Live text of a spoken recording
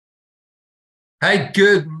Hey,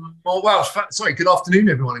 good afternoon,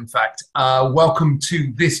 everyone. In fact, welcome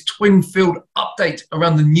to this Twinfield update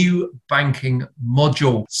around the new banking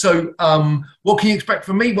module. What can you expect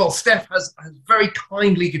from me? Well, Steph has very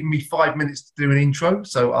kindly given me 5 minutes to do an intro,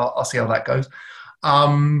 so I'll see how that goes.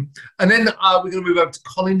 And then we're going to move over to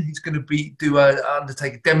Colin, who's going to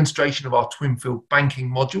undertake a demonstration of our Twinfield banking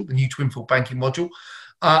module, the new Twinfield banking module.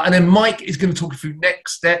 And then Mike is going to talk you through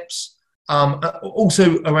next steps.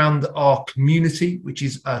 Also around our community, which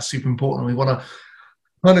is super important. We want to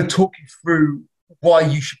kind of talk you through why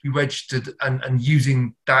you should be registered and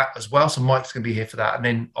using that as well. So Mike's going to be here for that. And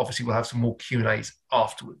then obviously we'll have some more Q&As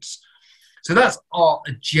afterwards. So that's our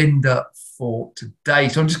agenda for today.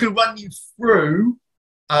 So I'm just going to run you through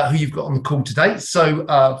who you've got on the call today. So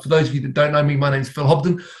for those of you that don't know me, my name is Phil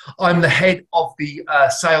Hobden. I'm the head of the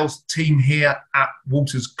sales team here at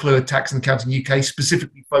Walters Kluwer Tax and Accounting UK,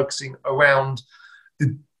 specifically focusing around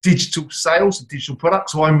the digital sales, the digital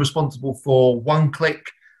products. So I'm responsible for OneClick,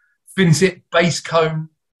 FinSit, Basecomb,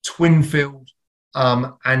 Twinfield,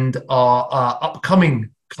 and our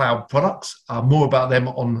upcoming cloud products. More about them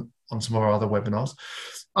on some of our other webinars.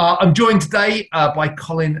 I'm joined today by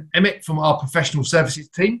Colin Emmett from our professional services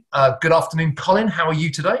team. Good afternoon, Colin. How are you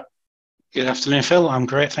today? Good afternoon, Phil. I'm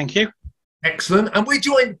great, thank you. Excellent. And we're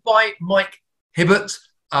joined by Mike Hibbert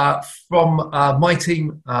from my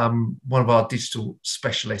team, one of our digital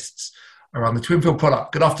specialists around the Twinfield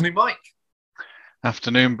product. Good afternoon, Mike.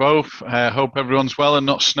 Afternoon, both. Hope everyone's well and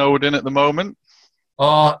not snowed in at the moment. Look,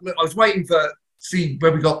 I was waiting for see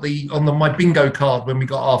where we got my bingo card when we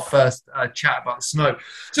got our first chat about the snow.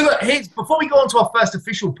 So look, before we go on to our first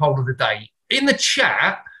official poll of the day, in the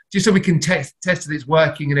chat, just so we can test that it's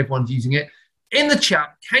working and everyone's using it, in the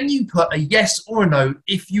chat, can you put a yes or a no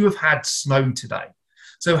if you have had snow today?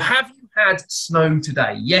 So have you had snow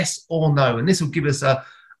today? Yes or no? And this will give us a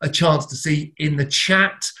chance to see in the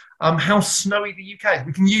chat how snowy the UK is.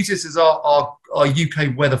 We can use this as our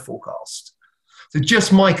UK weather forecast. So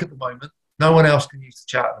just Mike at the moment. No one else can use the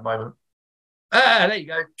chat at the moment. There you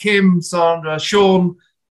go. Kim, Sandra, Sean,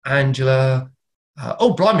 Angela.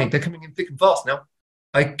 Oh, blimey, they're coming in thick and fast now.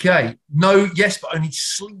 Okay. No, yes, but only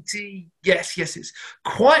sleety. Yes, it's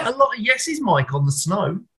quite a lot of yeses, Mike, on the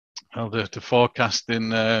snow. Well, the forecast in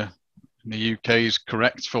the UK is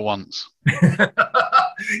correct for once.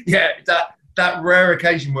 Yeah, that rare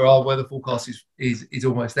occasion where our weather forecast is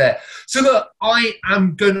almost there. So look,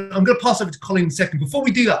 I'm going to pass over to Colin in a second. Before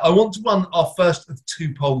we do that, I want to run our first of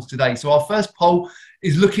two polls today. So our first poll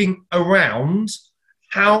is looking around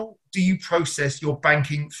how do you process your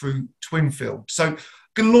banking through Twinfield. So I'm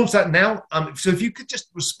going to launch that now. So if you could just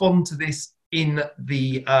respond to this in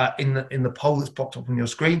the poll that's popped up on your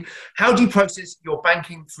screen. How do you process your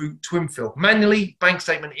banking through Twinfield? Manually, bank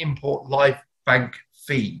statement import, live bank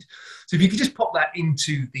feed. So if you could just pop that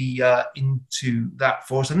into that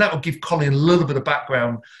for us, and that will give Colin a little bit of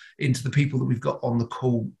background into the people that we've got on the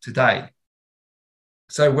call today.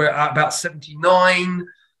 So we're at about 79%.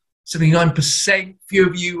 Few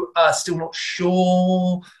of you are still not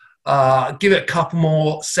sure. Give it a couple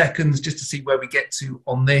more seconds just to see where we get to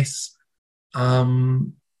on this.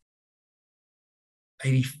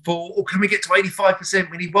 84, or can we get to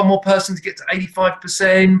 85%? We need one more person to get to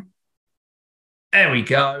 85%. There we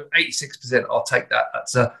go, 86%. I'll take that.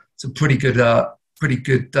 That's a pretty good. So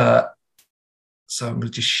I'm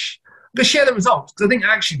going to share the results because I think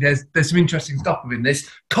actually there's some interesting stuff within this.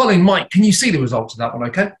 Colin, Mike, can you see the results of that one?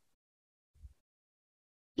 Okay.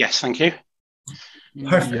 Yes, thank you.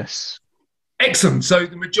 Perfect. Yes. Excellent. So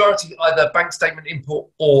the majority either bank statement import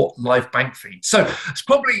or live bank feed. So it's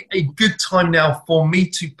probably a good time now for me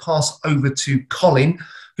to pass over to Colin,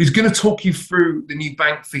 who's going to talk you through the new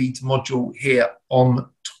bank feeds module here on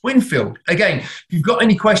Twinfield. Again, if you've got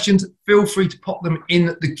any questions, feel free to pop them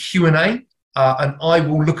in the Q&A, and I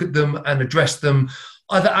will look at them and address them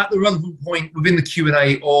either at the relevant point within the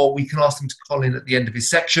Q&A, or we can ask them to Colin at the end of his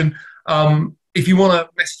section. If you want to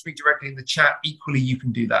message me directly in the chat, equally, you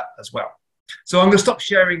can do that as well. So I'm going to stop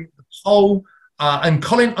sharing the poll, and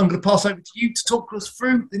Colin, I'm going to pass over to you to talk us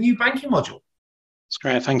through the new banking module. That's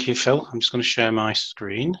great. Thank you, Phil. I'm just going to share my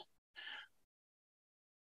screen.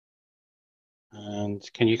 And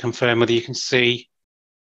can you confirm whether you can see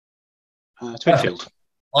Twinfield?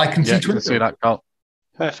 I can see Twinfield. You can see that, Carl.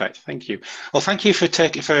 Perfect. Thank you. Well, thank you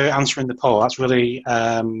for answering the poll. That's really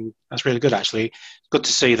good. Actually, it's good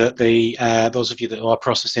to see that those of you that are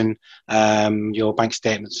processing your bank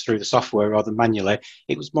statements through the software rather than manually,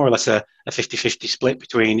 it was more or less a 50-50 split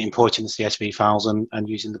between importing the CSV files and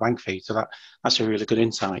using the bank feed. So that's a really good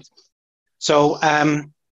insight. So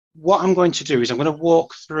what I'm going to do is I'm going to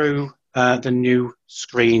walk through the new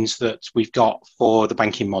screens that we've got for the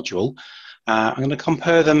banking module. I'm going to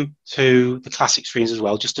compare them to the classic screens as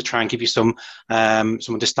well, just to try and give you some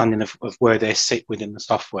understanding of where they sit within the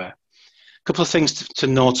software. A couple of things to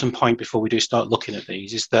note and point before we do start looking at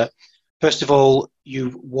these is that, first of all,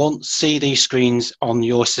 you won't see these screens on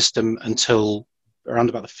your system until around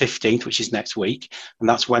about the 15th, which is next week, and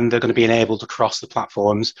that's when they're going to be enabled across the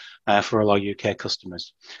platforms for all our UK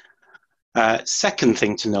customers. Second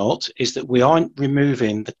thing to note is that we aren't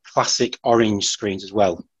removing the classic orange screens as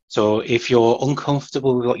well. So if you're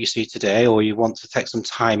uncomfortable with what you see today, or you want to take some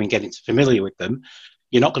time in getting familiar with them,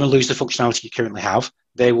 you're not going to lose the functionality you currently have.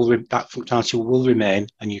 That functionality will remain,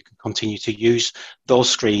 and you can continue to use those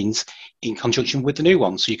screens in conjunction with the new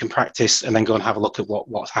ones. So you can practice and then go and have a look at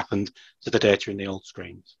what's happened to the data in the old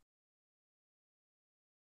screens.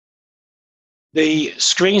 The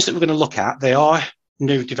screens that we're going to look at, they are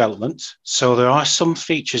new developments. So there are some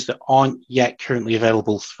features that aren't yet currently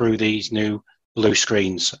available through these new blue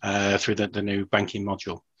screens, through the new banking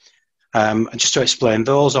module. And just to explain,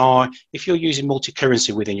 those are, if you're using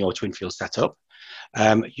multi-currency within your Twinfield setup,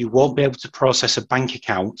 you won't be able to process a bank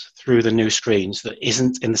account through the new screens that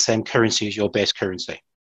isn't in the same currency as your base currency.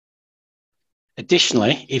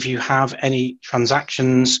 Additionally, if you have any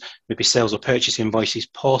transactions, maybe sales or purchase invoices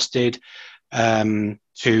posted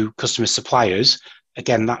to customer suppliers,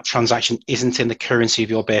 again, that transaction isn't in the currency of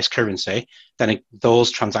your base currency, then those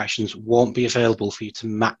transactions won't be available for you to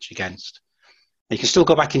match against. You can still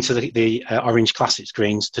go back into the orange classic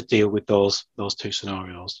screens to deal with those two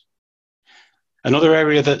scenarios. Another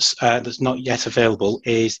area that's not yet available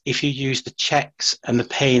is if you use the checks and the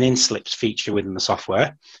paying in slips feature within the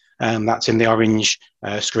software, that's in the orange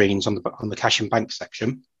screens on the cash and bank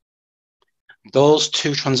section. Those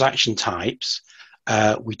two transaction types,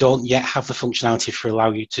 we don't yet have the functionality for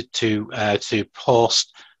allow you to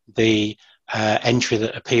post the entry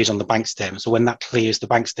that appears on the bank statement. So when that clears the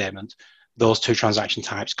bank statement, those two transaction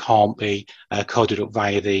types can't be coded up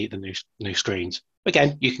via the new screens.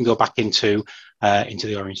 Again, you can go back into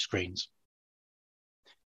the orange screens.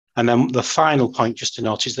 And then the final point just to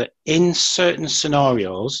note is that in certain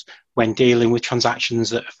scenarios, when dealing with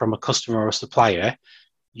transactions that are from a customer or a supplier,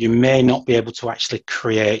 you may not be able to actually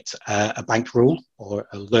create a bank rule or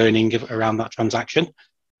a learning around that transaction.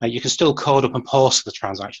 You can still code up and post the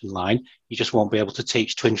transaction line. You just won't be able to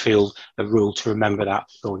teach Twinfield a rule to remember that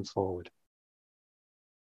going forward.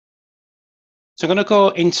 So I'm going to go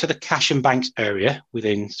into the cash and banks area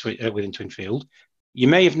within Twinfield. You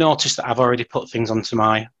may have noticed that I've already put things onto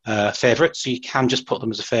my favorites, so you can just put them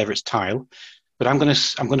as a favorites tile. But I'm going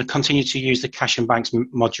to continue to use the cash and banks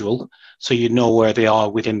module so you know where they are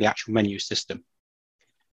within the actual menu system.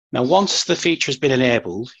 Now, once the feature has been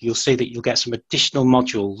enabled, you'll see that you'll get some additional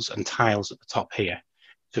modules and tiles at the top here.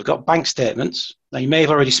 So we've got bank statements. Now, you may have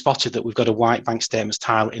already spotted that we've got a white bank statements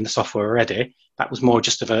tile in the software already. That was more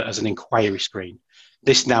just as an inquiry screen.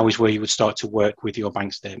 This now is where you would start to work with your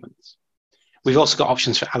bank statements. We've also got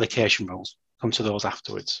options for allocation rules. Come to those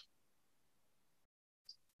afterwards.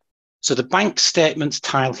 So the bank statements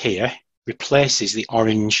tile here replaces the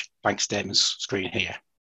orange bank statements screen here.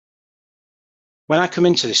 When I come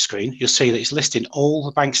into this screen, you'll see that it's listing all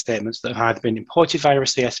the bank statements that have either been imported via a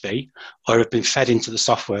CSV or have been fed into the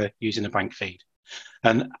software using a bank feed.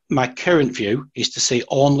 And my current view is to see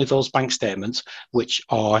only those bank statements which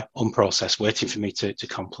are unprocessed, waiting for me to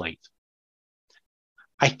complete.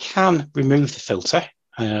 I can remove the filter.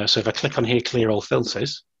 So if I click on here, clear all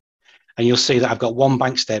filters, and you'll see that I've got one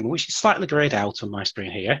bank statement, which is slightly grayed out on my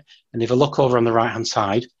screen here. And if I look over on the right-hand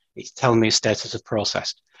side, it's telling me a status of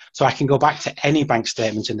processed. So I can go back to any bank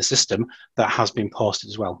statement in the system that has been posted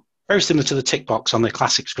as well. Very similar to the tick box on the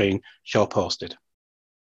classic screen, show posted.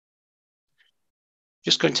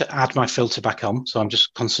 Just going to add my filter back on. So I'm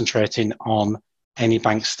just concentrating on any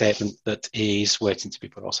bank statement that is waiting to be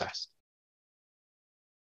processed.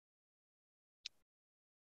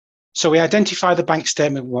 So we identify the bank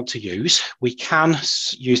statement we want to use. We can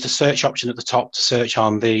use the search option at the top to search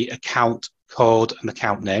on the account code and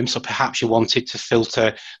account name. So perhaps you wanted to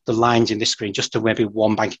filter the lines in this screen just to maybe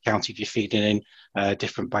one bank account if you're feeding in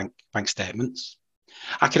different bank statements.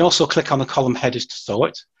 I can also click on the column headers to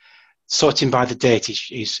sort. Sorting by the date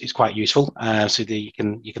is quite useful, so that you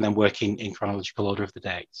can then work in chronological order of the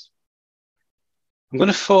dates. I'm going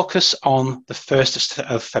to focus on the 1st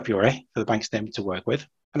of February for the bank statement to work with,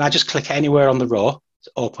 and I just click anywhere on the row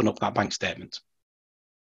to open up that bank statement.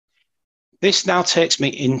 This now takes me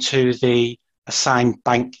into the Assign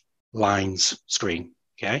Bank Lines screen.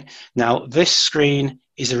 Okay. Now, this screen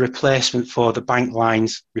is a replacement for the bank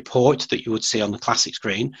lines report that you would see on the classic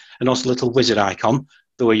screen, and also a little wizard icon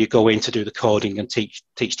where you go in to do the coding and teach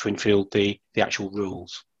Twinfield the actual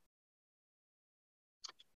rules.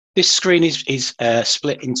 This screen is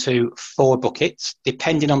split into 4 buckets,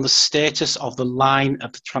 depending on the status of the line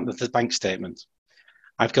of the bank statement.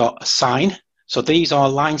 I've got assign. So these are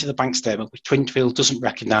lines of the bank statement which Twinfield doesn't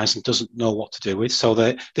recognise and doesn't know what to do with. So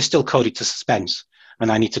they're still coded to suspense,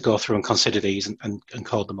 and I need to go through and consider these and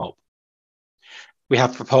code them up. We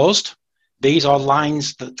have proposed. These are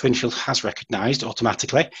lines that Twinfield has recognised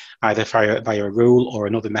automatically, either via a rule or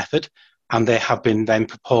another method, and they have been then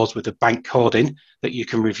proposed with the bank coding that you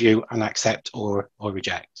can review and accept or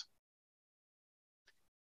reject.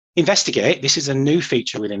 Investigate. This is a new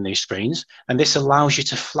feature within these screens, and this allows you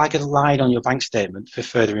to flag a line on your bank statement for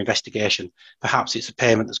further investigation. Perhaps it's a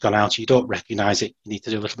payment that's gone out, you don't recognise it, you need to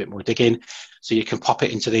do a little bit more digging, so you can pop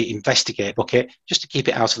it into the investigate bucket just to keep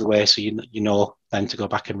it out of the way, so you know then to go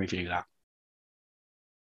back and review that.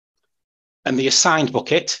 And the assigned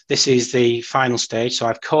bucket, this is the final stage. So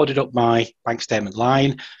I've coded up my bank statement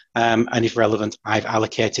line, and if relevant, I've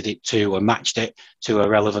allocated it to or matched it to a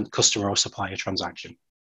relevant customer or supplier transaction.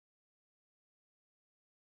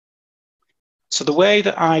 So the way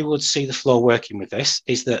that I would see the flow working with this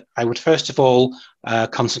is that I would first of all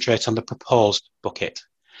concentrate on the proposed bucket.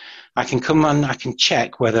 I can come and I can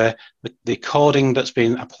check whether the coding that's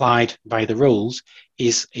been applied by the rules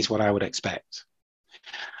is what I would expect.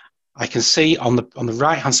 I can see on the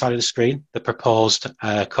right-hand side of the screen the proposed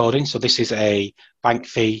coding. So this is a bank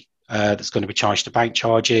fee that's going to be charged to bank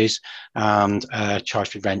charges and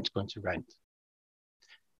charged for rent going to rent.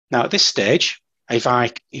 Now at this stage, if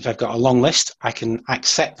I've got a long list, I can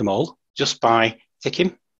accept them all just by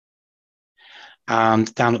ticking.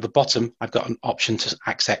 And down at the bottom, I've got an option to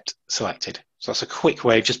accept selected. So that's a quick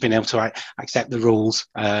way of just being able to accept the rules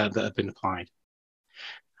that have been applied.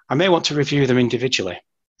 I may want to review them individually.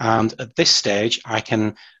 And at this stage, I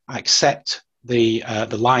can accept the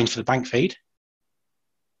line for the bank feed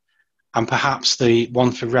and perhaps the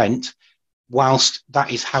one for rent. Whilst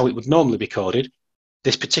that is how it would normally be coded,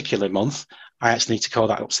 this particular month, I actually need to code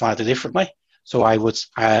that up slightly differently. So I would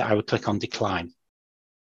click on decline.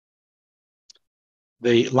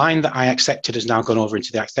 The line that I accepted has now gone over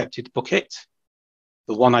into the accepted bucket.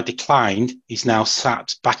 The one I declined is now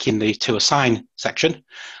sat back in the to assign section,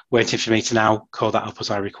 waiting for me to now code that up as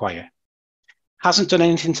I require. Hasn't done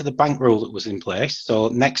anything to the bank rule that was in place. So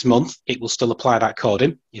next month, it will still apply that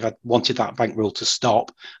coding. If I wanted that bank rule to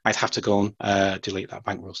stop, I'd have to go and delete that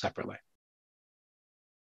bank rule separately.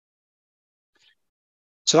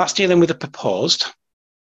 So that's dealing with the proposed.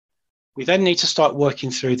 We then need to start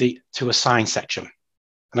working through the to assign section.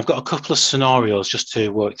 And I've got a couple of scenarios just to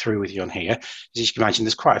work through with you on here. As you can imagine,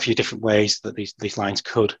 there's quite a few different ways that these lines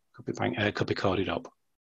could be coded up.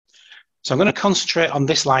 So I'm going to concentrate on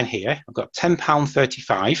this line here. I've got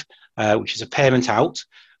 £10.35, which is a payment out,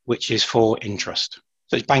 which is for interest.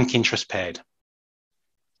 So it's bank interest paid.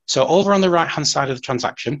 So over on the right-hand side of the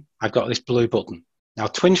transaction, I've got this blue button. Now,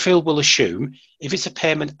 Twinfield will assume if it's a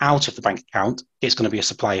payment out of the bank account, it's going to be a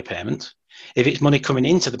supplier payment. If it's money coming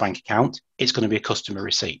into the bank account, it's going to be a customer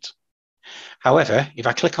receipt. However, if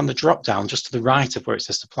I click on the drop down just to the right of where it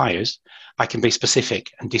says suppliers, I can be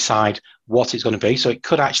specific and decide what it's going to be. So it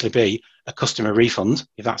could actually be a customer refund,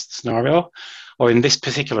 if that's the scenario, or in this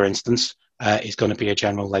particular instance, it's going to be a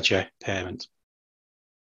general ledger payment.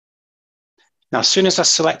 Now, as soon as I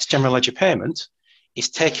select general ledger payment, it's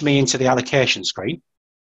taking me into the allocation screen.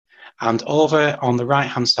 And over on the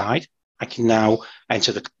right-hand side, I can now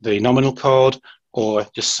enter the nominal code or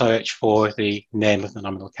just search for the name of the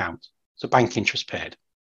nominal account. So bank interest paid.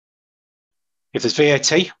 If there's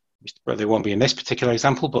VAT, which there won't be in this particular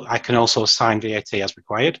example, but I can also assign VAT as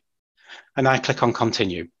required. And I click on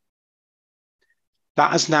continue.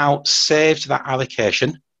 That has now saved that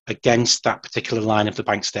allocation against that particular line of the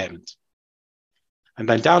bank statement. And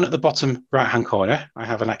then down at the bottom right-hand corner, I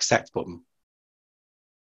have an accept button.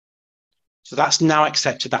 So that's now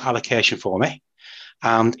accepted that allocation for me.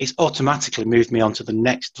 And it's automatically moved me on to the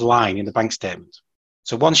next line in the bank statement.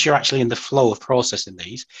 So once you're actually in the flow of processing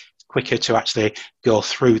these, it's quicker to actually go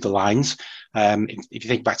through the lines. If you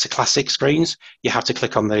think back to classic screens, you have to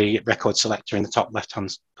click on the record selector in the top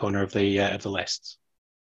left-hand corner of the lists.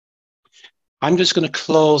 I'm just going to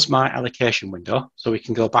close my allocation window so we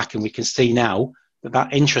can go back and we can see now that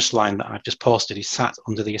that interest line that I've just posted is sat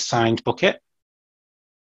under the assigned bucket.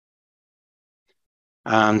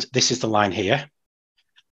 And this is the line here.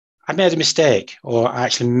 I made a mistake, or I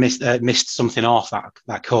actually missed something off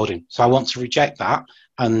that coding. So I want to reject that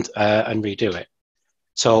and redo it.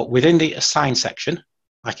 So within the assign section,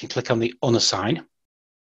 I can click on the unassign,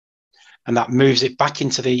 and that moves it back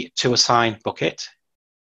into the to assign bucket.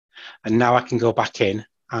 And now I can go back in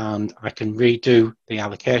and I can redo the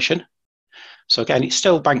allocation. So again, it's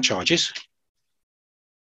still bank charges.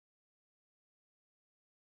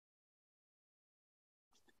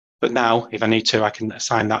 But now, if I need to, I can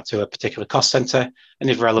assign that to a particular cost center, and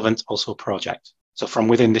if relevant, also a project. So from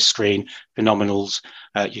within this screen, for nominals,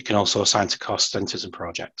 you can also assign to cost centers and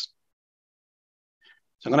projects.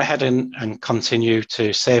 So I'm going to head in and continue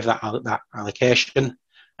to save that allocation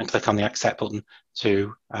and click on the accept button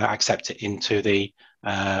to accept it into the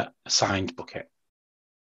assigned bucket.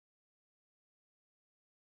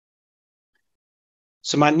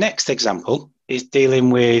 So my next example is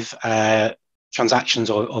dealing with transactions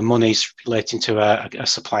or monies relating to a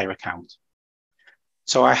supplier account.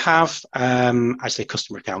 So I have actually a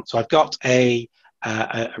customer account. So I've got a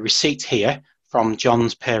receipt here from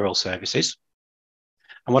John's Payroll Services.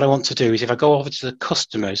 And what I want to do is if I go over to the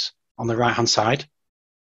customers on the right-hand side,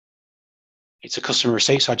 it's a customer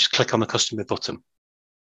receipt, so I just click on the customer button.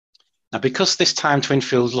 Now, because this time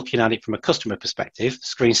Twinfield is looking at it from a customer perspective, the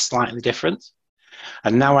screen's slightly different.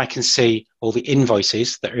 And now I can see all the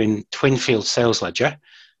invoices that are in Twinfield Sales Ledger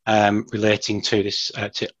relating to this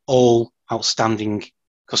to all outstanding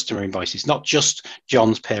customer invoices, not just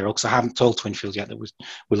John's payroll, because I haven't told Twinfield yet that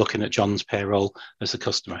we're looking at John's payroll as the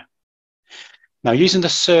customer. Now, using the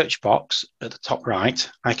search box at the top right,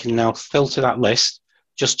 I can now filter that list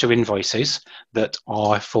just to invoices that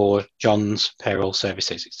are for John's Payroll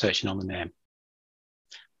Services. It's searching on the name.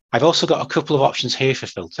 I've also got a couple of options here for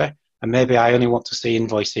filter, and maybe I only want to see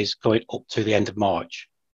invoices going up to the end of March.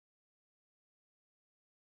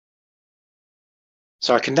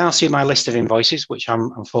 So I can now see my list of invoices, which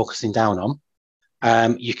I'm focusing down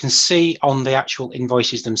on. You can see on the actual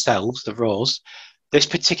invoices themselves, the rows, this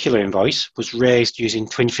particular invoice was raised using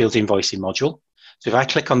Twinfield's invoicing module. So if I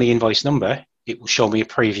click on the invoice number, it will show me a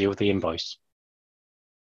preview of the invoice.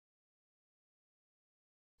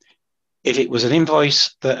 If it was an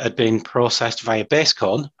invoice that had been processed via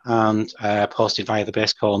Basecone and posted via the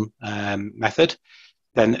Basecone method,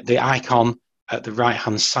 then the icon at the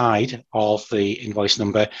right-hand side of the invoice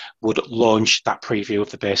number would launch that preview of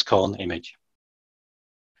the Basecone image.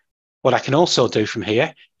 What I can also do from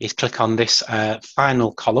here is click on this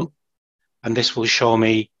final column, and this will show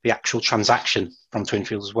me the actual transaction from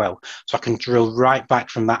Twinfield as well. So I can drill right back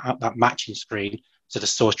from that matching screen to the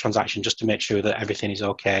source transaction just to make sure that everything is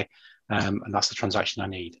okay, and that's the transaction I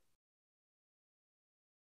need.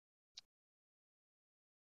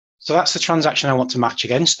 So that's the transaction I want to match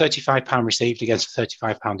against, £35 received against a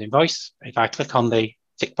 £35 invoice. If I click on the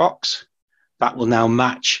tick box, that will now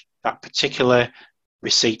match that particular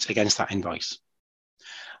receipt against that invoice.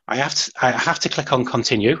 I have to click on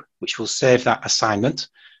continue, which will save that assignment.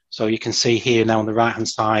 So you can see here now on the right hand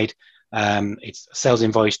side, it's a sales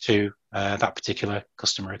invoice to that particular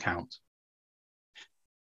customer account.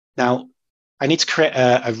 Now, I need to create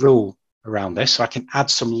a rule around this so I can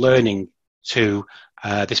add some learning to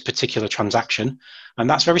this particular transaction. And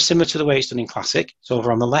that's very similar to the way it's done in Classic. So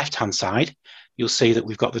over on the left hand side, you'll see that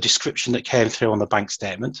we've got the description that came through on the bank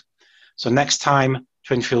statement. So next time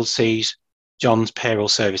Twinfield sees John's Payroll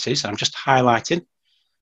Services, I'm just highlighting,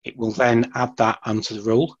 it will then add that onto the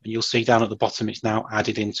rule. And you'll see down at the bottom, it's now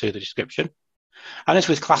added into the description. And as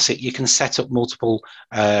with Classic, you can set up multiple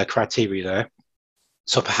criteria there.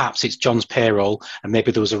 So perhaps it's John's Payroll, and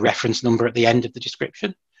maybe there was a reference number at the end of the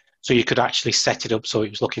description. So you could actually set it up so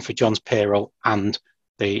it was looking for John's Payroll and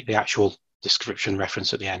the actual description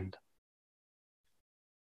reference at the end.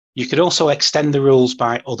 You could also extend the rules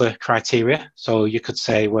by other criteria. So you could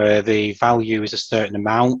say where the value is a certain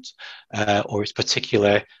amount or it's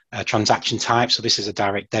particular transaction type. So this is a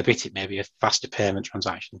direct debit. It may be a faster payment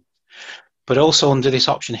transaction. But also under this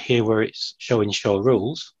option here where it's showing show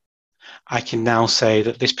rules, I can now say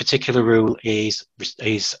that this particular rule is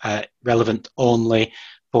relevant only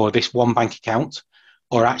for this one bank account,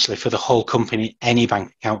 or actually for the whole company, any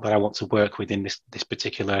bank account that I want to work with in this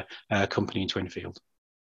particular company in Twinfield.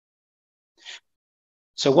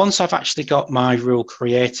 So once I've actually got my rule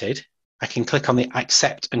created, I can click on the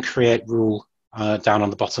accept and create rule down on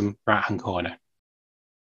the bottom right-hand corner.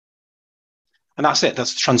 And that's it.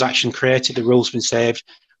 That's the transaction created. The rule's been saved,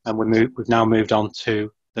 and we've now moved on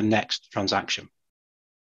to the next transaction.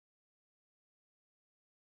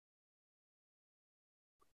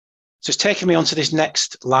 So it's taken me onto this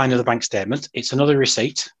next line of the bank statement. It's another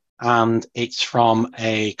receipt, and it's from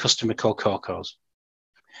a customer called Coco's.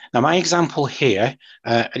 Now, my example here,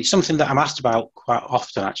 and it's something that I'm asked about quite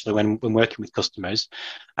often, actually, when working with customers.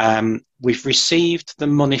 We've received the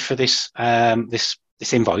money for this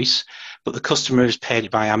invoice, but the customer has paid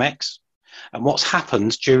it by Amex. And what's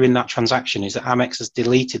happened during that transaction is that Amex has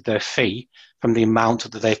deleted their fee from the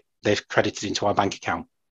amount that they've credited into our bank account.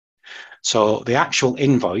 So the actual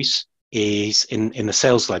invoice is in the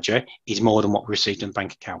sales ledger is more than what we received in the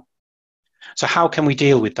bank account. So how can we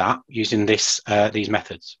deal with that using these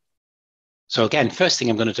methods? So again, first thing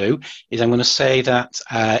I'm going to do is I'm going to say that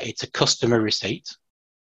it's a customer receipt.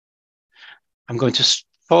 I'm going to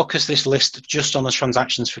focus this list just on the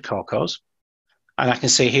transactions for Corcos. And I can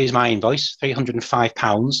see here's my invoice,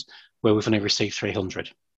 £305, where we've only received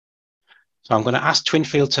 300. So I'm going to ask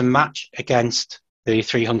Twinfield to match against the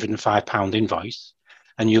 £305 invoice.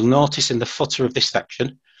 And you'll notice in the footer of this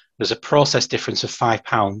section, there's a process difference of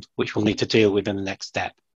 £5, which we'll need to deal with in the next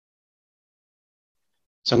step.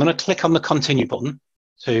 So I'm going to click on the continue button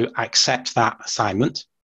to accept that assignment.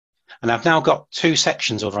 And I've now got two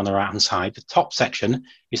sections over on the right-hand side. The top section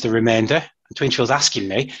is the remainder. And Twinfield's asking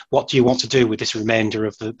me, what do you want to do with this remainder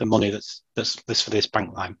of the money that's for this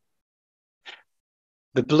bank line?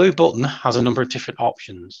 The blue button has a number of different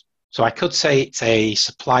options. So I could say it's a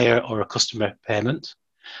supplier or a customer payment.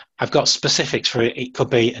 I've got specifics for it. It could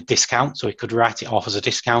be a discount, so it could write it off as a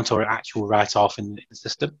discount or an actual write-off in the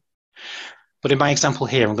system. But in my example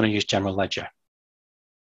here, I'm going to use general ledger.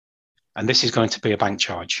 And this is going to be a bank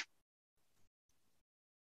charge.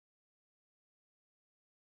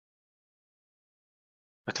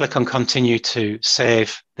 I click on continue to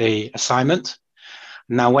save the assignment.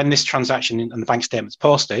 Now, when this transaction and the bank statement's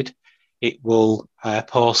posted, it will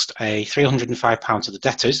post a £305 to the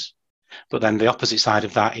debtors, but then the opposite side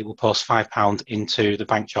of that, it will post £5 into the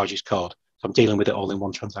bank charges code. So I'm dealing with it all in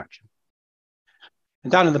one transaction.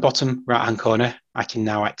 And down in the bottom right-hand corner, I can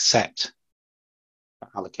now accept that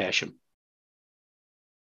allocation.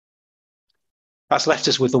 That's left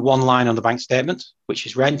us with the one line on the bank statement, which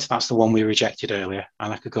is rent. That's the one we rejected earlier,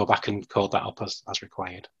 and I could go back and code that up as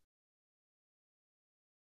required.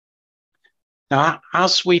 Now,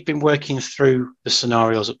 as we've been working through the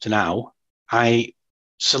scenarios up to now, I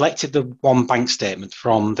selected the one bank statement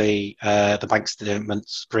from the bank statement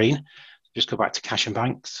screen. Just go back to cash and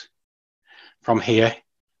banks. From here,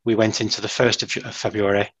 we went into the 1st of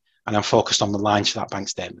February, and I'm focused on the lines for that bank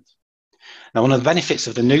statement. Now, one of the benefits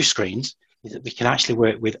of the new screens is that we can actually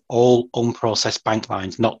work with all unprocessed bank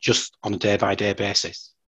lines, not just on a day-by-day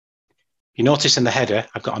basis. You notice in the header,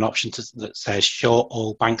 I've got an option that says show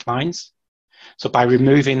all bank lines. So by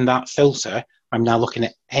removing that filter, I'm now looking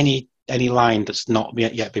at any line that's not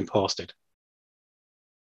yet been posted.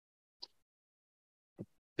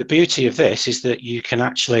 The beauty of this is that you can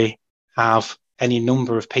actually have any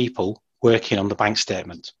number of people working on the bank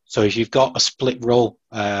statement. So if you've got a split role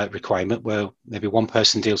requirement where maybe one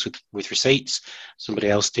person deals with receipts, somebody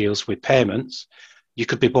else deals with payments, you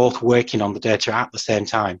could be both working on the data at the same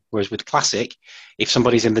time. Whereas with Classic, if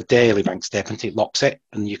somebody's in the daily bank statement, it locks it,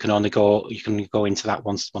 and you can go into that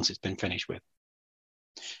once it's been finished with.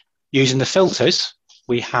 Using the filters,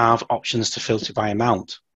 we have options to filter by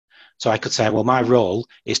amount. So I could say, well, my role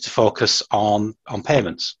is to focus on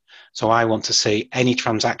payments. So I want to see any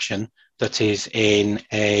transaction that is in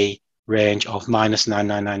a range of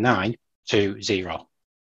 -9999 to 0.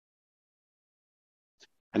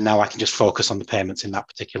 And now I can just focus on the payments in that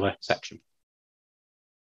particular section.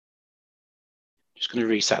 Just going to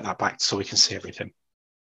reset that back so we can see everything.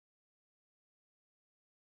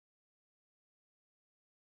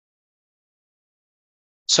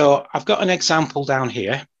 So I've got an example down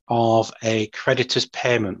here of a creditor's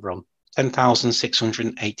payment run,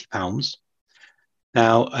 £10,680.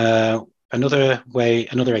 Now,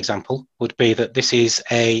 another example would be that this is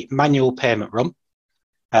a manual payment run.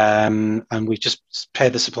 And we've just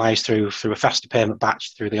paid the suppliers through a faster payment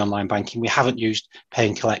batch through the online banking. We haven't used pay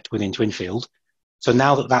and collect within Twinfield. So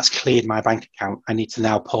now that that's cleared my bank account, I need to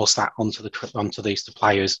now post that onto the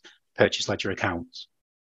suppliers' purchase ledger accounts.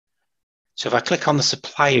 So if I click on the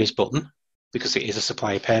suppliers button, because it is a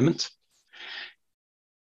supplier payment,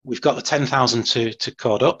 we've got the 10,000 to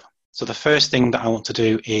code up. So the first thing that I want to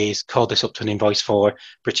do is code this up to an invoice for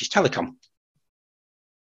British Telecom.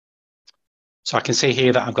 So I can see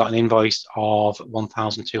here that I've got an invoice of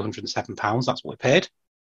 £1,207. That's what we paid.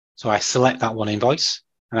 So I select that one invoice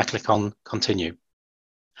and I click on continue.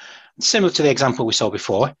 Similar to the example we saw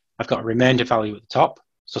before, I've got a remainder value at the top.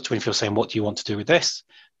 So Twinfield saying, what do you want to do with this?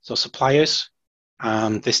 So suppliers,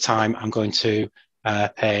 and this time I'm going to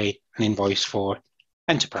pay an invoice for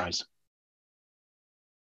enterprise.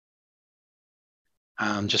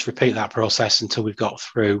 And just repeat that process until we've got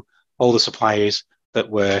through all the suppliers that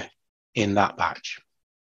were in that batch.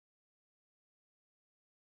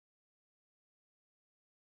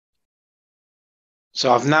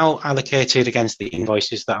 So I've now allocated against the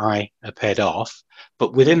invoices that I paid off,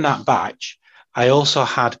 but within that batch, I also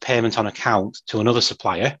had payment on account to another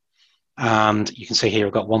supplier, and you can see here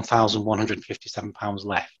I've got £1,157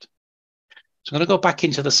 left. So I'm going to go back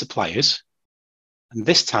into the suppliers, and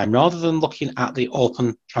this time, rather than looking at the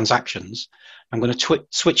open transactions, I'm going to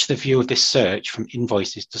switch the view of this search from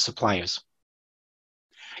invoices to suppliers.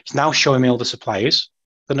 It's now showing me all the suppliers.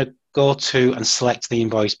 I'm going to go to and select the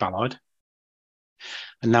invoice ballot.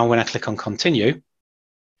 And now when I click on continue,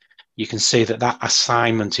 you can see that that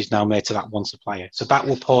assignment is now made to that one supplier. So that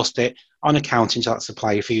will post it on account into that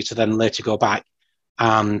supplier for you to then later go back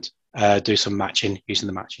and do some matching using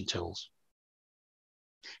the matching tools.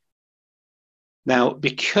 Now,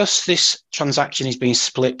 because this transaction is being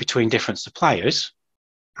split between different suppliers,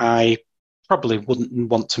 I probably wouldn't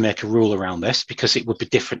want to make a rule around this because it would be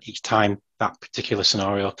different each time that particular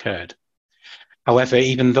scenario occurred. However,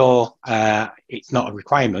 even though it's not a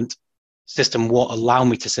requirement, the system won't allow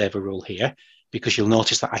me to save a rule here because you'll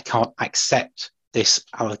notice that I can't accept this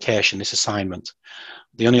allocation, this assignment.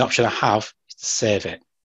 The only option I have is to save it.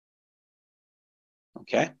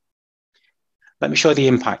 Okay. Let me show you the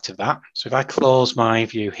impact of that. So if I close my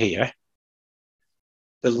view here,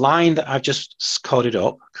 the line that I've just coded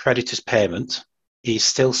up, creditors payment, is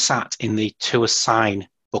still sat in the to assign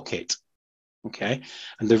bucket. Okay,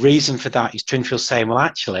 and the reason for that is Twinfield saying, well,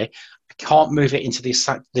 actually, I can't move it into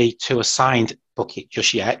the to assigned bucket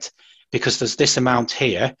just yet because there's this amount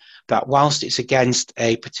here that whilst it's against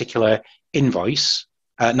a particular invoice,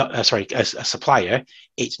 a supplier,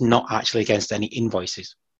 it's not actually against any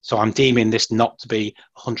invoices. So I'm deeming this not to be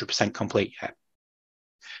 100% complete yet.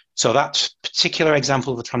 So that particular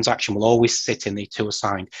example of a transaction will always sit in the to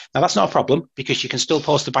assigned. Now that's not a problem because you can still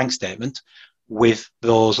post a bank statement with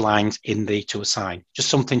those lines in the to assign. Just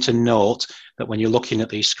something to note that when you're looking at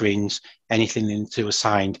these screens, anything in to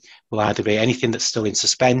assigned will either be anything that's still in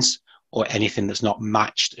suspense or anything that's not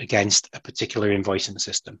matched against a particular invoice in the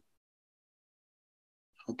system.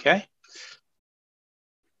 Okay.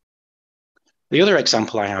 The other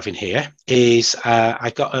example I have in here is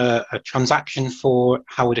I've got a transaction for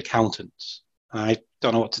Howard Accountants. I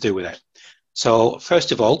don't know what to do with it. So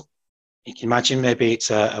first of all, you can imagine maybe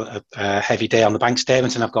it's a heavy day on the bank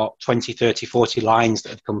statement and I've got 20, 30, 40 lines that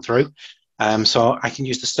have come through. So I can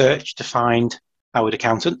use the search to find Howard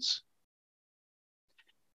Accountants.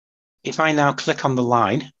 If I now click on the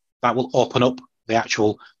line, that will open up the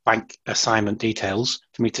actual bank assignment details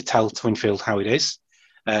for me to tell Twinfield how it is.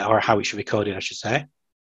 Or how it should be coded, I should say.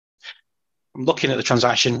 I'm looking at the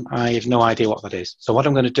transaction. I have no idea what that is. So what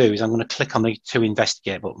I'm going to do is I'm going to click on the to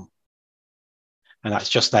investigate button. And that's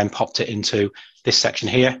just then popped it into this section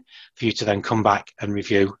here for you to then come back and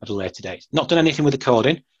review at a later date. Not done anything with the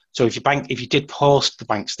coding. So if you did post the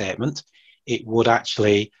bank statement, it would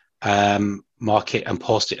actually mark it and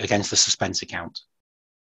post it against the suspense account.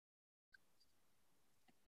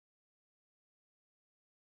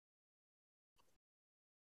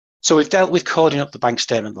 So we've dealt with coding up the bank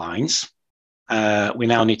statement lines. We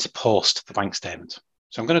now need to post the bank statement.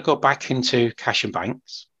 So I'm going to go back into Cash and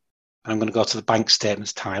Banks, and I'm going to go to the Bank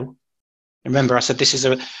Statements tile. Remember, I said this is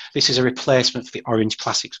a replacement for the orange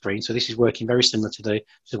classic screen, so this is working very similar to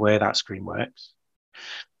the way that screen works.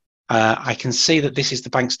 I can see that this is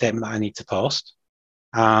the bank statement that I need to post,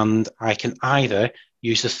 and I can either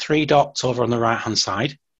use the three dots over on the right-hand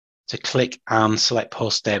side to click and select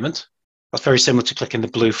Post Statement. That's very similar to clicking the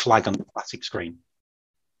blue flag on the classic screen.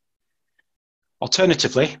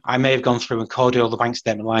 Alternatively, I may have gone through and coded all the bank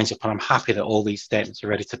statement lines up and I'm happy that all these statements are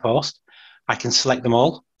ready to post. I can select them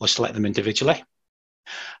all or select them individually.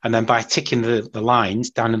 And then by ticking the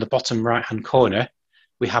lines down in the bottom right-hand corner,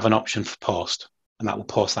 we have an option for post, and that will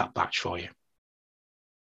post that batch for you.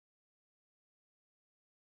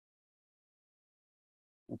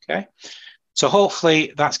 Okay. So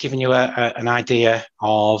hopefully that's given you an idea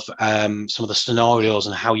of some of the scenarios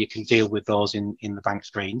and how you can deal with those in the bank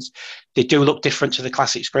screens. They do look different to the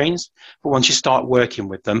classic screens, but once you start working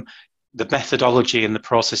with them, the methodology and the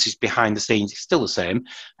processes behind the scenes is still the same.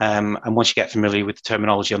 And once you get familiar with the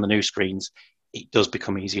terminology on the new screens, it does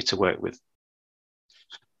become easier to work with.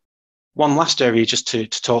 One last area just to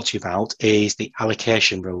talk to you about is the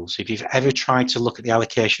allocation rules. If you've ever tried to look at the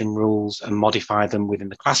allocation rules and modify them within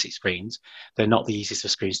the classic screens, they're not the easiest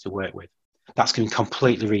of screens to work with. That's been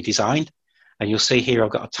completely redesigned. And you'll see here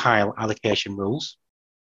I've got a tile allocation rules.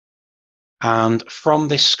 And from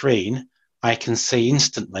this screen, I can see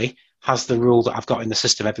instantly, has the rule that I've got in the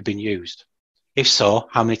system ever been used? If so,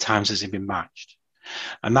 how many times has it been matched?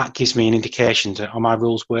 And that gives me an indication that, are my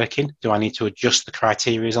rules working? Do I need to adjust the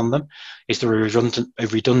criteria on them? Is there a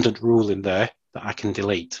redundant rule in there that I can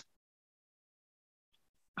delete.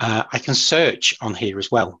 I can search on here as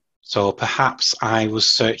well. So perhaps I was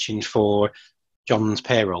searching for John's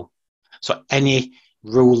payroll. So any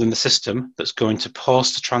rule in the system that's going to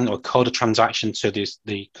post or code a transaction to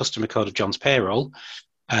the customer code of John's payroll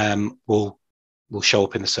will show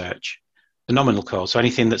up in the search. The nominal code, so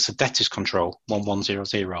anything that's a debtors control, 1100.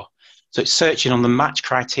 So it's searching on the match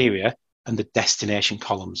criteria and the destination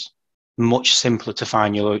columns. Much simpler to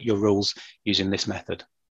find your rules using this method.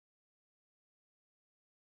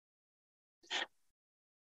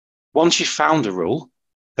 Once you've found a rule,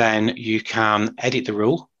 then you can edit the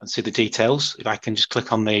rule and see the details. If I can just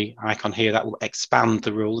click on the icon here, that will expand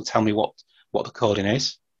the rule and tell me what the coding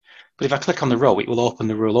is. But if I click on the row, it will open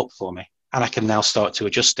the rule up for me, and I can now start to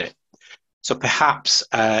adjust it. So perhaps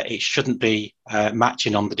it shouldn't be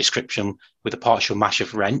matching on the description with a partial match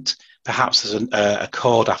of rent. Perhaps there's a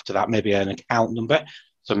code after that, maybe an account number.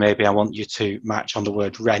 So maybe I want you to match on the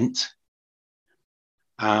word rent.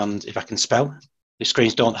 And if I can spell, the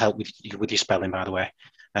screens don't help with your spelling, by the way.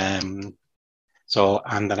 And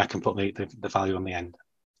then I can put the value on the end.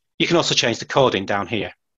 You can also change the coding down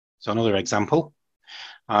here. So another example,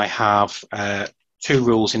 I have 2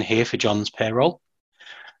 rules in here for John's payroll,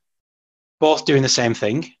 both doing the same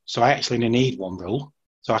thing. So I actually only need 1 rule.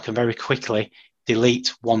 So I can very quickly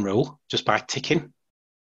delete 1 rule just by ticking.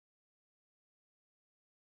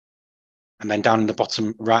 And then down in the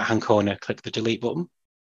bottom right-hand corner, click the delete button.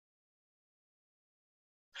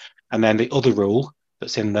 And then the other rule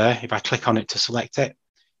that's in there, if I click on it to select it,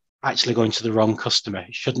 actually going to the wrong customer.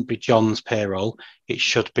 It shouldn't be John's payroll. It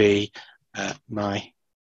should be my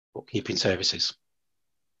bookkeeping services.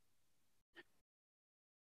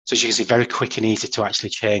 So as you can see, very quick and easy to actually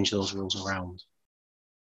change those rules around.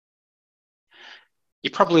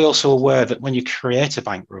 You're probably also aware that when you create a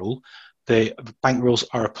bank rule, the bank rules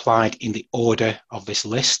are applied in the order of this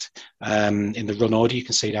list. In the run order, you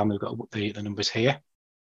can see down, we've got the numbers here.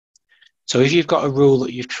 So if you've got a rule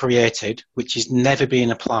that you've created, which is never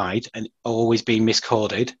being applied and always being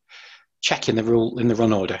miscoded, check in the rule in the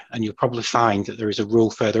run order, and you'll probably find that there is a rule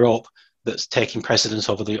further up that's taking precedence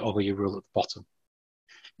over your rule at the bottom.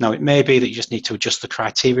 Now, it may be that you just need to adjust the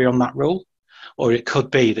criteria on that rule, or it could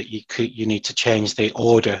be that you need to change the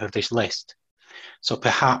order of this list. So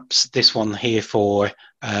perhaps this one here for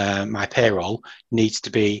my payroll needs to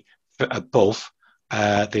be above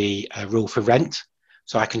the rule for rent.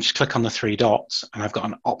 So I can just click on the 3 dots, and I've got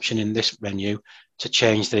an option in this menu to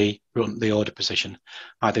change the order position.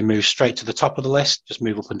 Either move straight to the top of the list, just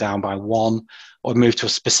move up and down by 1, or move to a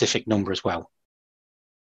specific number as well.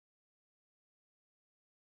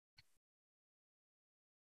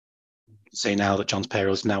 See now that John's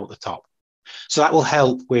payroll is now at the top. So that will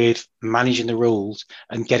help with managing the rules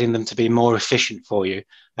and getting them to be more efficient for you.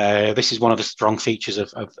 This is one of the strong features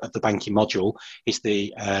of the banking module, is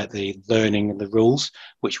the learning and the rules,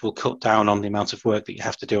 which will cut down on the amount of work that you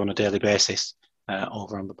have to do on a daily basis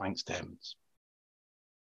over on the bank statements.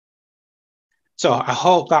 So I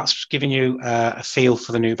hope that's given you a feel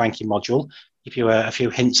for the new banking module, give you a few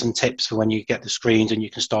hints and tips for when you get the screens and you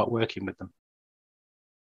can start working with them.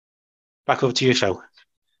 Back over to you, Phil.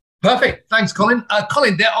 Perfect. Thanks, Colin.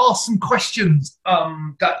 Colin, there are some questions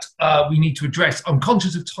that we need to address. I'm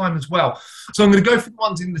conscious of time as well. So I'm going to go for the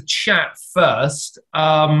ones in the chat first.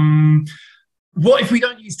 What if we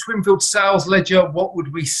don't use Twinfield Sales Ledger? What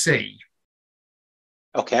would we see?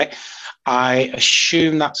 Okay. I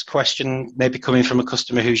assume that's a question maybe coming from a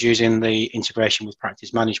customer who's using the integration with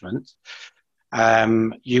practice management.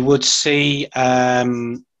 You wouldn't see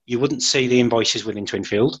the invoices within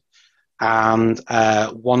Twinfield. And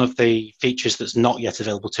one of the features that's not yet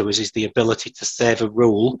available to us is the ability to save a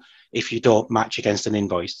rule if you don't match against an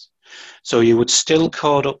invoice. So you would still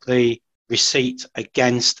code up the receipt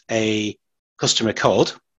against a customer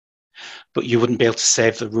code, but you wouldn't be able to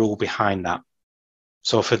save the rule behind that.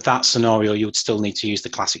 So for that scenario, you would still need to use the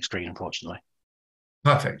classic screen, unfortunately.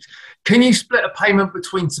 Perfect. Can you split a payment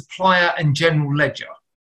between supplier and general ledger?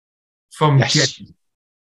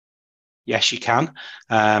 Yes, you can.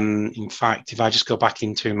 In fact, if I just go back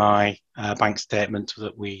into my bank statement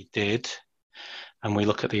that we did and we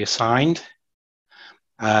look at the assigned,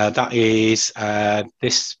 that is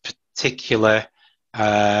this particular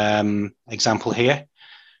example here.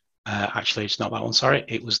 Actually, it's not that one, sorry.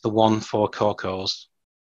 It was the one for Cocos.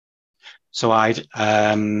 So I've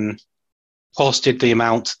posted the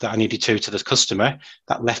amount that I needed to the customer.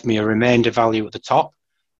 That left me a remainder value at the top,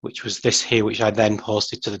 which was this here, which I then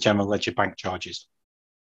posted to the general ledger bank charges.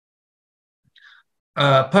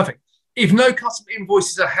 Perfect. If no customer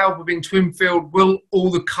invoices are held within Twinfield, will all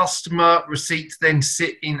the customer receipts then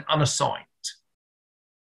sit in unassigned?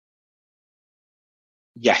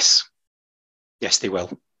 Yes. Yes, they will.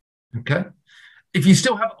 Okay. If you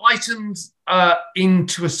still have items in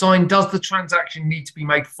to assign, does the transaction need to be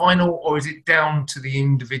made final, or is it down to the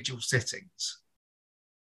individual settings?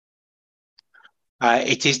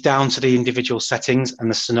 It is down to the individual settings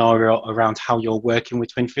and the scenario around how you're working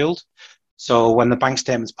with Twinfield. So when the bank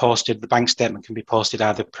statement's posted, the bank statement can be posted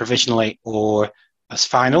either provisionally or as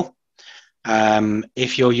final.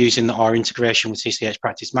 If you're using our integration with CCH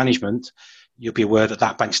Practice Management, you'll be aware that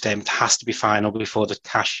that bank statement has to be final before the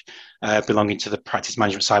cash belonging to the practice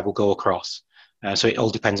management side will go across. So it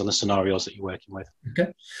all depends on the scenarios that you're working with.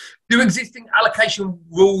 Okay. Do existing allocation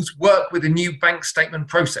rules work with the new bank statement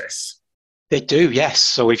process? They do, yes.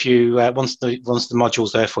 So if you once the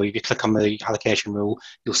module's there for you, if you click on the allocation rule,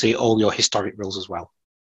 you'll see all your historic rules as well.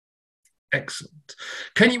 Excellent.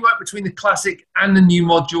 Can you work between the classic and the new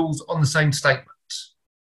modules on the same statement?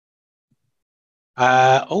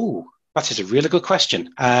 That is a really good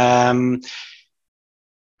question. At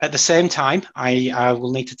the same time, I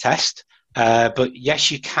will need to test, but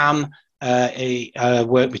yes, you can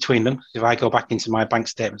work between them. If I go back into my bank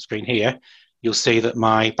statement screen here, you'll see that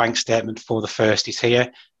my bank statement for the first is here.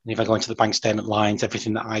 And if I go into the bank statement lines,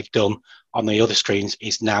 everything that I've done on the other screens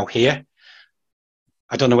is now here.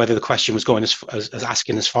 I don't know whether the question was going as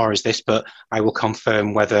asking as far as this, but I will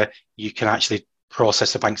confirm whether you can actually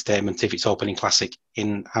process a bank statement if it's open in Classic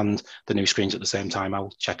and the new screens at the same time. I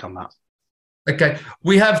will check on that. Okay.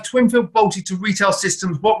 We have Twinfield bolted to retail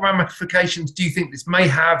systems. What ramifications do you think this may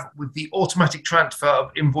have with the automatic transfer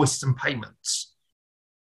of invoices and payments?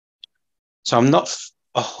 So I'm not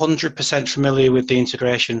 100% familiar with the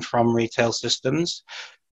integration from retail systems,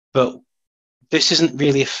 but this isn't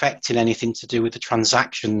really affecting anything to do with the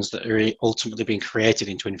transactions that are ultimately being created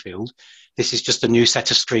in Twinfield. This is just a new set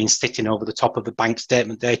of screens sitting over the top of the bank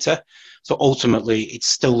statement data. So ultimately, it's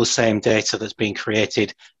still the same data that's being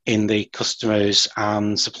created in the customers'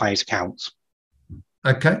 and suppliers' accounts.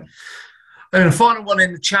 Okay. And the final one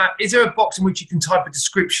in the chat, is there a box in which you can type a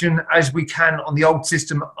description as we can on the old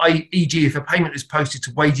system, e.g. if a payment is posted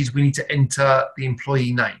to wages, we need to enter the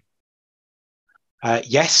employee name?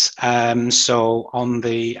 Yes. So on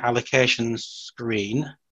the allocation screen,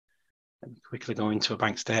 let me quickly go into a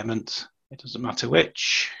bank statement. It doesn't matter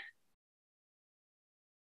which.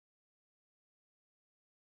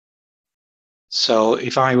 So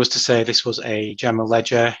if I was to say this was a general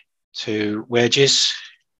ledger to wages,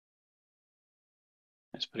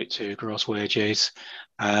 let's put it to gross wages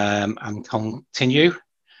and continue,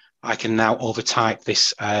 I can now overtype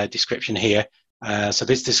this description here. So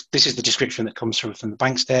this is the description that comes through from the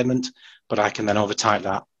bank statement, but I can then overtype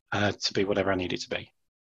that to be whatever I need it to be.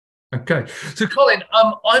 Okay. So Colin,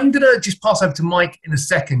 I'm going to just pass over to Mike in a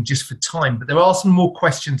second just for time, but there are some more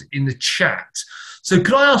questions in the chat. So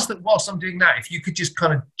could I ask that whilst I'm doing that, if you could just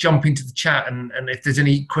kind of jump into the chat and if there's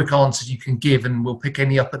any quick answers you can give, and we'll pick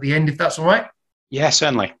any up at the end, if that's all right? Yeah,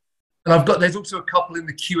 certainly. And there's also a couple in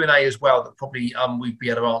the Q&A as well that probably we'd be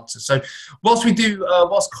able to answer. So whilst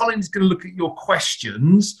Colin's going to look at your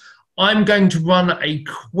questions, I'm going to run a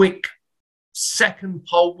quick second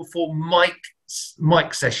poll before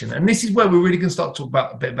Mike's session. And this is where we're really going to start to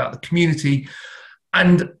talk a bit about the community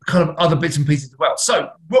and kind of other bits and pieces as well. So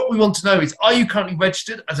what we want to know is, are you currently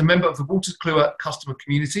registered as a member of the Walters Kluwer customer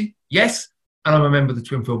community? Yes. And I'm a member of the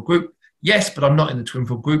Twinfield group. Yes, but I'm not in the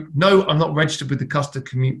Twinfield group. No, I'm not registered with the custard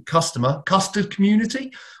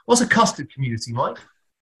community. What's a custard community, Mike?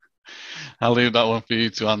 I'll leave that one for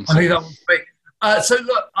you to answer. I'll leave that one for me. So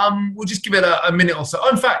look, we'll just give it a minute or so.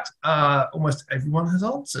 In fact, almost everyone has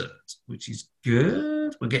answered, which is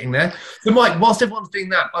good. We're getting there. So Mike, whilst everyone's doing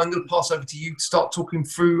that, I'm going to pass over to you to start talking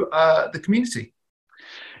through the community.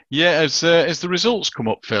 Yeah, as the results come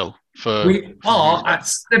up, Phil. We are at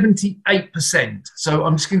 78%. So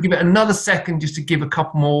I'm just going to give it another second just to give a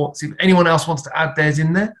couple more, see if anyone else wants to add theirs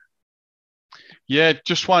in there. Yeah,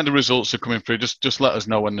 just while the results are coming through, just let us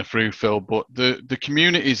know when they're through, Phil. But the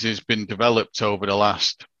communities has been developed over the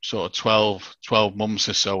last sort of 12 months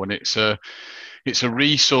or so, and it's a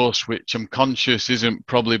resource which I'm conscious isn't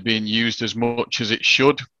probably being used as much as it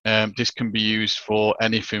should. This can be used for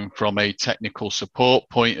anything from a technical support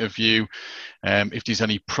point of view. If there's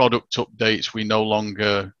any product updates, we no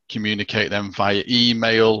longer communicate them via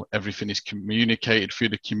email. Everything is communicated through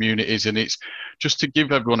the communities, and it's just to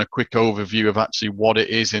give everyone a quick overview of actually what it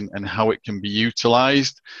is and how it can be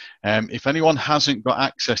utilized. If anyone hasn't got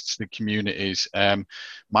access to the communities,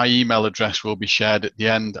 my email address will be shared at the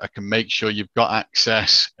end. I can make sure you've got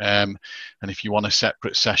access, and if you want a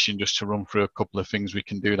separate session just to run through a couple of things, we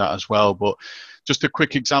can do that as well. But just a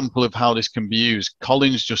quick example of how this can be used.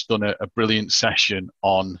 Colin's just done a brilliant session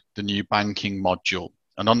on the new banking module.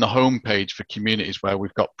 And on the home page for communities where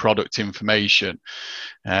we've got product information,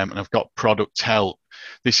 and I've got product help.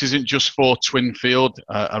 This isn't just for Twinfield.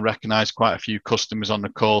 I recognise quite a few customers on the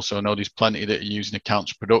call, so I know there's plenty that are using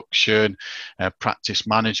accounts production, practice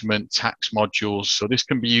management, tax modules. So this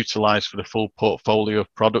can be utilised for the full portfolio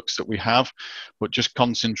of products that we have, but just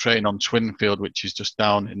concentrating on Twinfield, which is just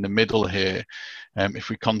down in the middle here. If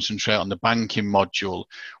we concentrate on the banking module,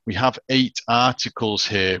 we have 8 articles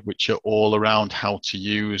here, which are all around how to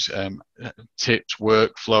use tips,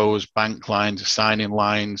 workflows, bank lines, signing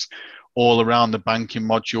lines, all around the banking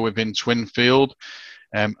module within Twinfield.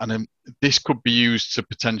 And then this could be used to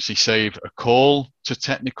potentially save a call to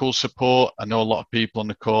technical support. I know a lot of people on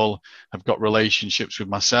the call have got relationships with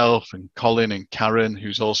myself and Colin and Karen,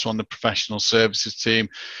 who's also on the professional services team.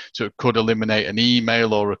 So it could eliminate an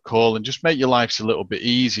email or a call and just make your lives a little bit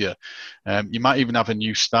easier. You might even have a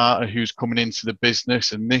new starter who's coming into the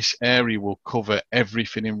business, and this area will cover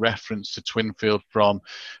everything in reference to Twinfield from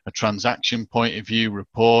a transaction point of view,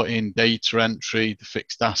 reporting, data entry, the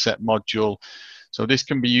fixed asset module. So this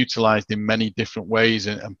can be utilised in many different ways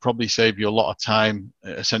and probably save you a lot of time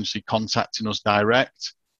essentially contacting us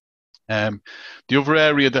direct. The other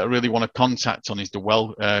area that I really want to contact on is the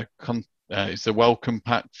welcome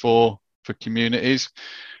pack for communities.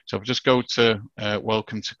 So if I just go to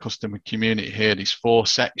welcome to customer community here, these 4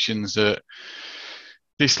 sections that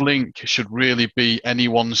this link should really be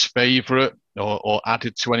anyone's favourite or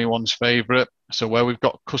added to anyone's favourite. So where we've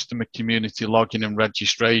got customer community login and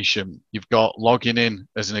registration, you've got logging in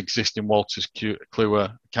as an existing Wolters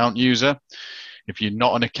Kluwer account user. If you're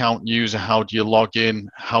not an account user, how do you log in?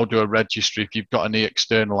 How do I register? If you've got any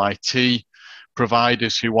external IT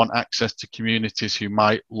providers who want access to communities who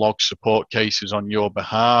might log support cases on your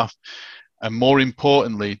behalf. And more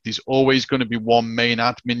importantly, there's always going to be one main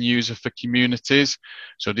admin user for communities.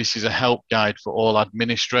 So this is a help guide for all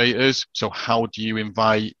administrators. So how do you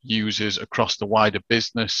invite users across the wider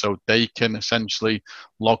business so they can essentially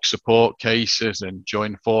log support cases and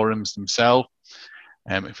join forums themselves?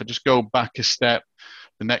 If I just go back a step,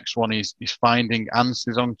 the next one is finding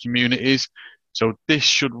answers on communities. So this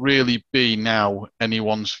should really be now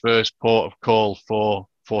anyone's first port of call for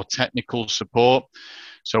technical support.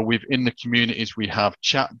 So within the communities, we have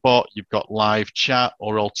chatbot, you've got live chat,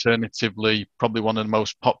 or alternatively, probably one of the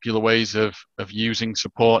most popular ways of using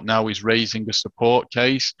support now is raising a support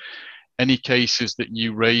case. Any cases that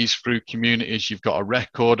you raise through communities, you've got a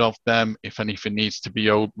record of them. If anything needs to be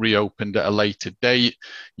reopened at a later date,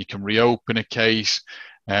 you can reopen a case.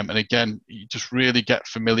 And again, you just really get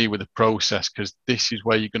familiar with the process, because this is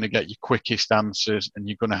where you're going to get your quickest answers and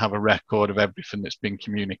you're going to have a record of everything that's been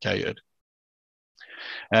communicated.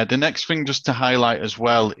 The next thing just to highlight as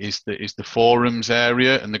well is the forums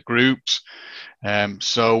area and the groups.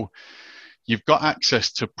 So you've got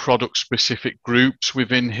access to product specific groups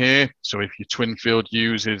within here. So if you're Twinfield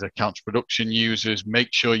users, accounts production users, make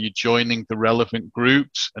sure you're joining the relevant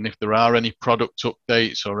groups. And if there are any product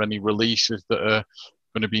updates or any releases that are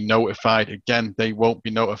going to be notified, again, they won't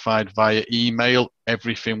be notified via email.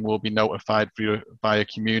 Everything will be notified via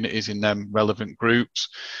communities in them relevant groups.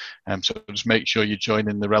 So just make sure you're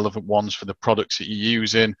joining the relevant ones for the products that you're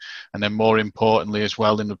using. And then more importantly as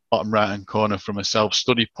well, in the bottom right hand corner from a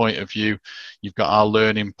self-study point of view, you've got our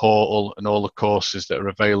learning portal and all the courses that are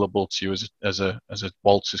available to you as a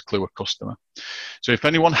Wolters Kluwer customer. So if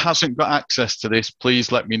anyone hasn't got access to this,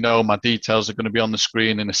 please let me know. My details are going to be on the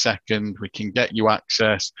screen in a second. We can get you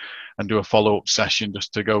access and do a follow-up session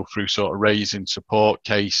just to go through sort of raising support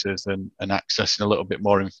cases and accessing a little bit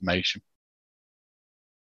more information.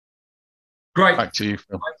 Great. Back to you,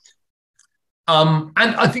 Phil. And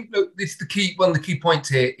I think look, this is the key. One of the key points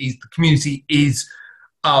here is the community is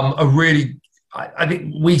a really. I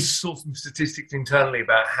think we saw some statistics internally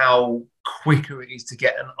about how quicker it is to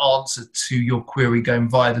get an answer to your query going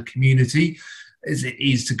via the community as it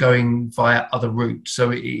is to going via other routes.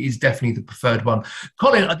 So it is definitely the preferred one.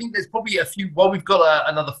 Colin, I think there's probably a few, while we've got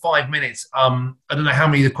another 5 minutes, I don't know how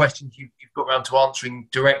many of the questions you've got around to answering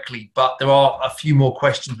directly, but there are a few more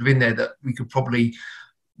questions within there that we could probably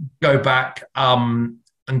go back and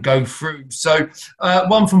go through. So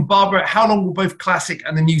one from Barbara: how long will both Classic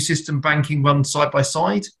and the new system banking run side by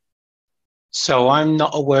side? So I'm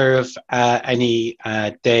not aware of any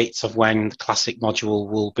dates of when the Classic module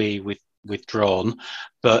will be withdrawn,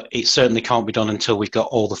 but it certainly can't be done until we've got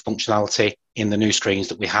all the functionality in the new screens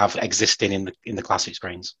that we have existing in the Classic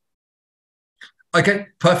screens. Okay,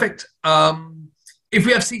 perfect. If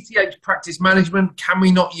we have CCH practice management, can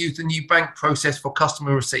we not use the new bank process for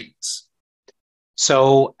customer receipts?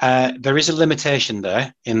 So there is a limitation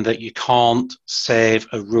there in that you can't save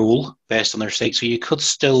a rule based on the receipt. So you could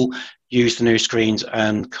still use the new screens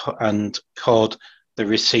and code the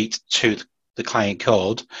receipt to the client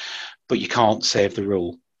code, but you can't save the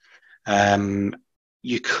rule.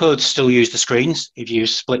 You could still use the screens if you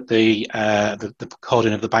split the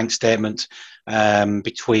coding of the bank statement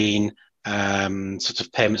between sort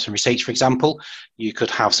of payments and receipts, for example. You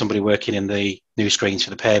could have somebody working in the new screens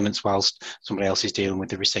for the payments whilst somebody else is dealing with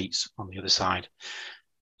the receipts on the other side.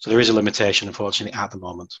 So there is a limitation, unfortunately, at the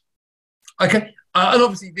moment. Okay. And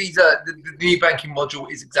obviously, the new banking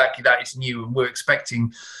module is exactly that. It's new, and we're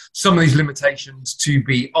expecting some of these limitations to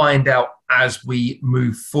be ironed out as we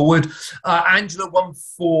move forward. Angela, one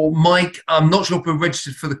for Mike. I'm not sure if we're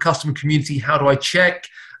registered for the customer community. How do I check?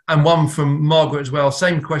 And one from Margaret as well.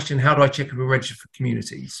 Same question. How do I check if we're registered for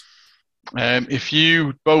communities? If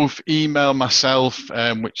you both email myself,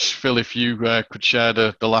 which Phil, if you could share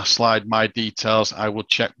the last slide, my details, I will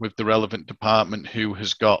check with the relevant department who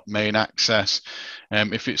has got main access.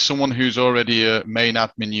 If it's someone who's already a main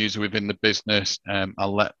admin user within the business,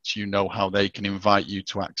 I'll let you know how they can invite you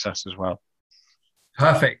to access as well.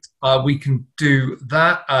 Perfect. We can do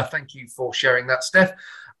that. Thank you for sharing that, Steph.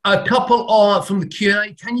 A couple are from the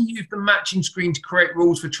Q&A. Can you use the matching screen to create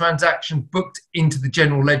rules for transactions booked into the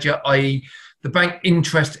general ledger, i.e. the bank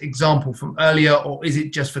interest example from earlier, or is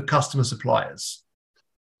it just for customer suppliers?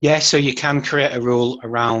 Yeah, so you can create a rule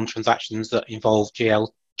around transactions that involve GL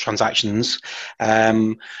transactions.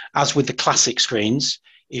 As with the classic screens,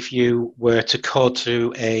 if you were to code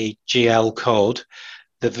to a GL code,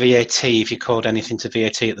 the VAT, if you code anything to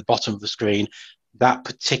VAT at the bottom of the screen, that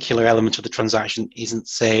particular element of the transaction isn't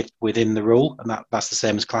saved within the rule, and that's the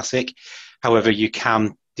same as classic. However, you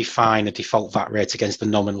can define a default VAT rate against the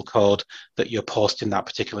nominal code that you're posting that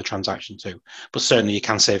particular transaction to. But certainly you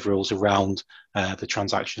can save rules around the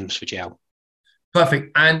transactions for GL.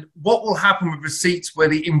 Perfect. And what will happen with receipts where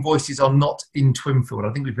the invoices are not in Twinfield?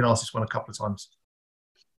 I think we've been asked this one a couple of times.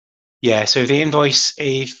 Yeah, so if the invoice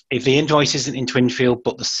isn't in Twinfield,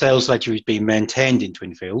 but the sales ledger is being maintained in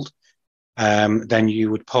Twinfield, then you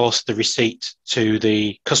would post the receipt to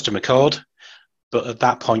the customer code, but at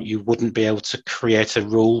that point you wouldn't be able to create a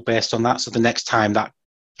rule based on that. So the next time that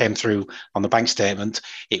came through on the bank statement,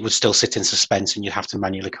 it would still sit in suspense and you'd have to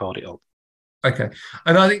manually code it up. Okay,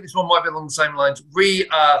 and I think this one might be along the same lines.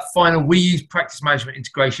 Final, we use practice management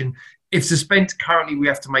integration. If suspense currently we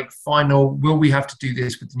have to make final, will we have to do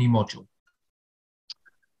this with the new module?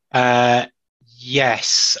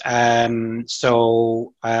 Yes.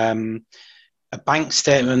 A bank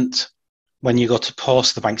statement, when you go to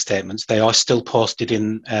post the bank statements, they are still posted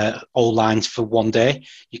in all lines for one day.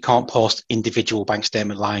 You can't post individual bank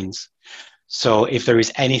statement lines. So if there is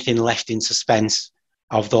anything left in suspense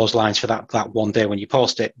of those lines for that one day when you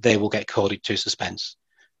post it, they will get coded to suspense.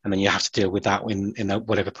 And then you have to deal with that in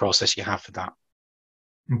whatever process you have for that.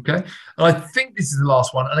 Okay. And I think this is the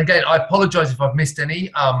last one. And again, I apologize if I've missed any.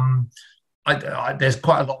 There's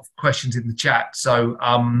quite a lot of questions in the chat. So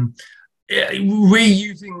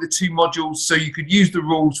reusing the two modules so you could use the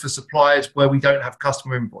rules for suppliers where we don't have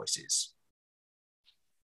customer invoices.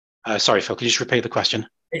 Sorry, Phil, could you just repeat the question?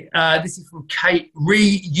 This is from Kate.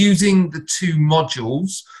 Reusing the two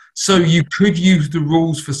modules so you could use the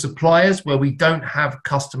rules for suppliers where we don't have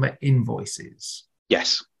customer invoices.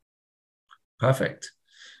 Yes. Perfect.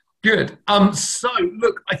 Good. So,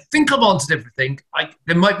 look, I think I've answered everything.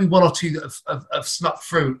 There might be one or two that have snuck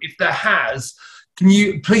through. If there has, can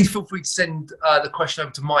you please feel free to send the question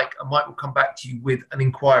over to Mike, and Mike will come back to you with an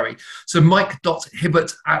inquiry. So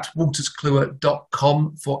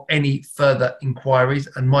mike.hibbert@walterskluwer.com for any further inquiries,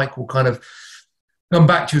 and Mike will kind of come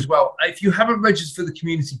back to you as well. If you haven't registered for the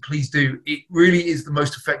community, please do. It really is the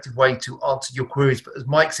most effective way to answer your queries. But as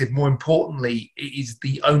Mike said, more importantly, it is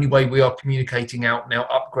the only way we are communicating out now,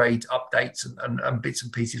 upgrades, updates, and bits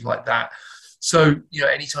and pieces like that. So,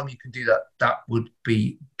 anytime you can do that, that would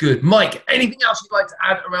be good. Mike, anything else you'd like to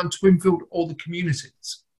add around Twinfield or the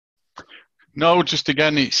communities? No, just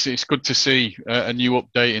again, it's good to see a new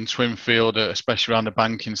update in Twinfield, especially around the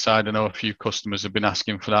banking side. I know a few customers have been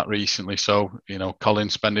asking for that recently. So, Colin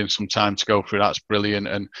spending some time to go through that's brilliant.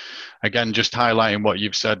 And again, just highlighting what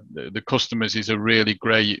you've said, the customers is a really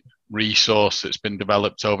great resource that's been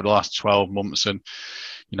developed over the last 12 months. And,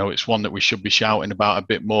 it's one that we should be shouting about a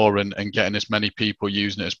bit more and getting as many people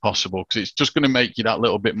using it as possible, because it's just going to make you that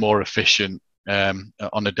little bit more efficient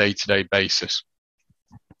on a day-to-day basis.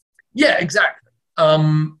 Yeah, exactly.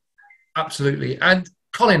 Absolutely. And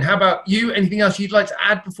Colin, how about you? Anything else you'd like to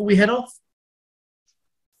add before we head off?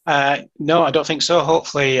 No, I don't think so.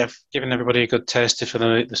 Hopefully I've given everybody a good taster for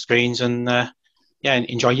the screens, and yeah,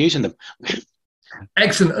 enjoy using them.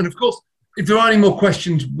 Excellent. And of course, if there are any more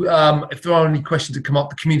questions, if there are any questions that come up,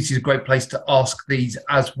 the community is a great place to ask these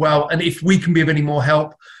as well. And if we can be of any more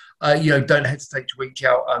help, don't hesitate to reach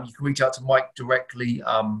out. You can reach out to Mike directly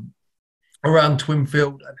around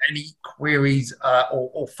Twinfield, and any queries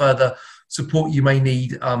or further support you may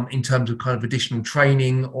need in terms of kind of additional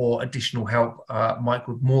training or additional help. Mike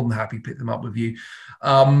would more than happy to pick them up with you.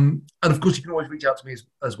 And of course, you can always reach out to me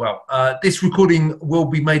as well. This recording will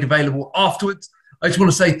be made available afterwards. I just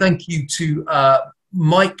want to say thank you to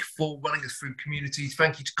Mike for running us through communities.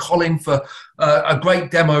 Thank you to Colin for a great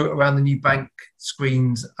demo around the new bank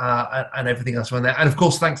screens and everything else around there. And of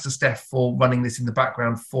course, thanks to Steph for running this in the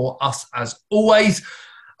background for us as always.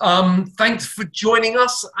 Thanks for joining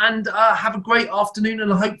us, and have a great afternoon.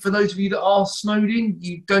 And I hope for those of you that are snowed in,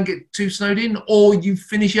 you don't get too snowed in, or you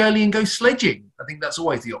finish early and go sledging. I think that's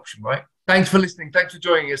always the option, right? Thanks for listening. Thanks for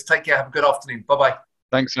joining us. Take care. Have a good afternoon. Bye-bye.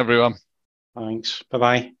 Thanks, everyone. Thanks.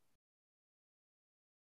 Bye-bye.